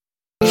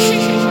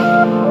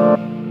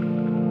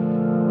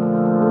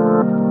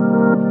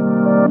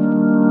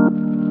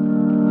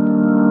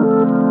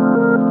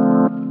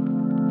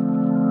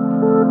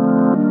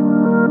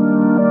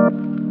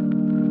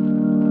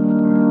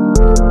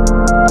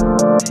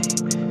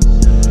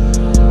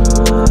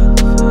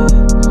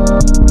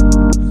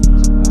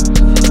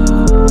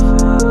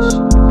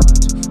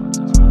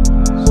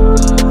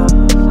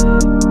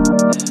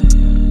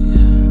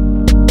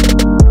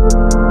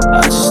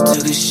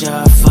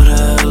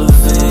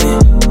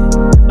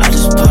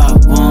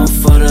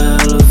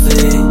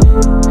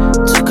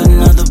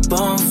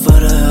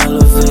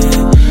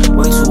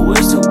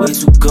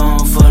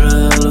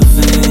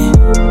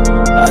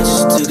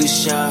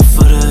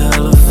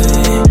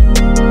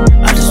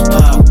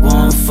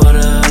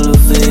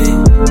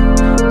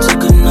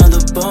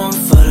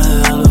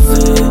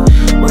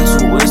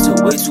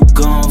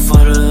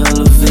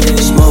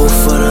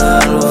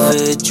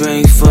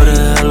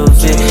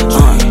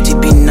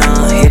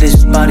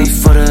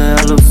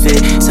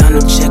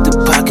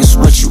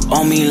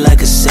on me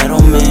like a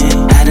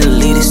settlement. Had to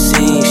leave the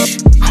scene,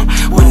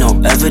 with no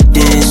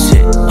evidence.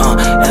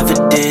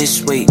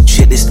 Evidence, wait,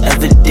 shit, this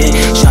evident.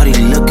 Shawty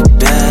looking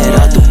bad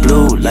out the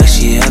blue, like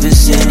she heaven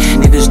sent.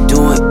 Niggas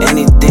doing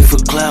anything for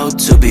clout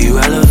to be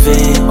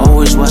relevant.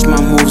 Always watch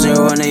my moves and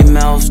run they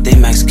mouths, they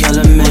Max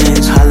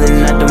Kellermans.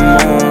 Hollin' at the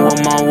moon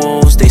with my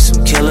wolves, they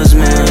some killers,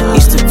 man.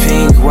 Easter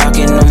pink,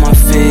 rockin' on my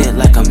fit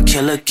like I'm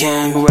Killer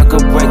Cam.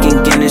 Record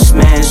breaking Guinness,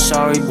 man.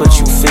 Sorry, but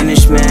you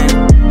finished,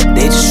 man.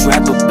 They just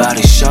rap about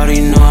it,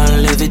 shawty know I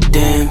live it,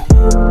 damn.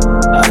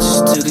 I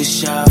just took a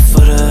shot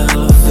for the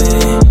hell of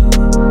it.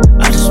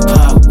 I just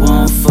popped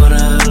one for the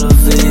hell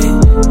of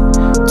it.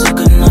 Took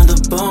another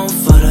bone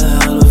for the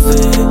hell of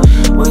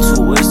it. Way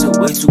too wasted,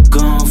 way too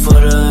gone for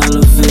the hell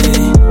of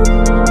it.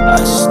 I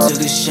just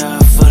took a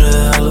shot for the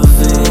hell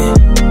of it.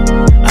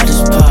 I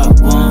just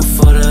popped one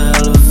for the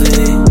hell of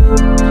it.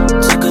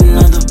 Took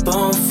another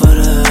bone for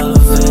the hell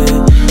of it.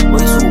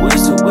 Way too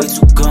wasted, way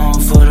too gone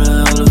for the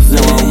hell of it.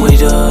 No, I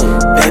wait up,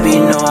 baby,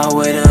 no, I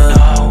wait up.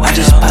 I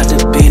just about to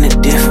be in a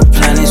different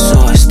planet, so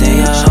I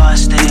stay up.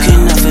 You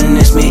cannot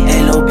finesse me,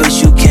 hey, little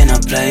bitch, you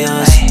cannot play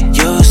us.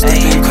 You're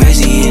stepping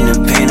crazy in the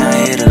paint, I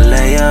hit a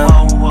layup.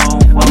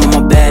 I'm on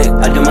my back,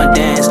 I do my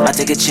dance, I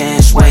take a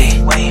chance, wait.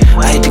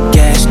 I hit the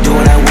gas, do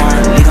what I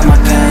want, leave on my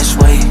past,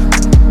 wait.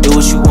 Do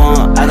what you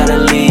want, I gotta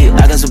leave,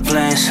 I got some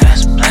plans.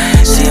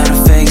 See all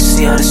the fakes,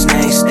 see all the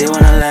snakes, they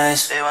wanna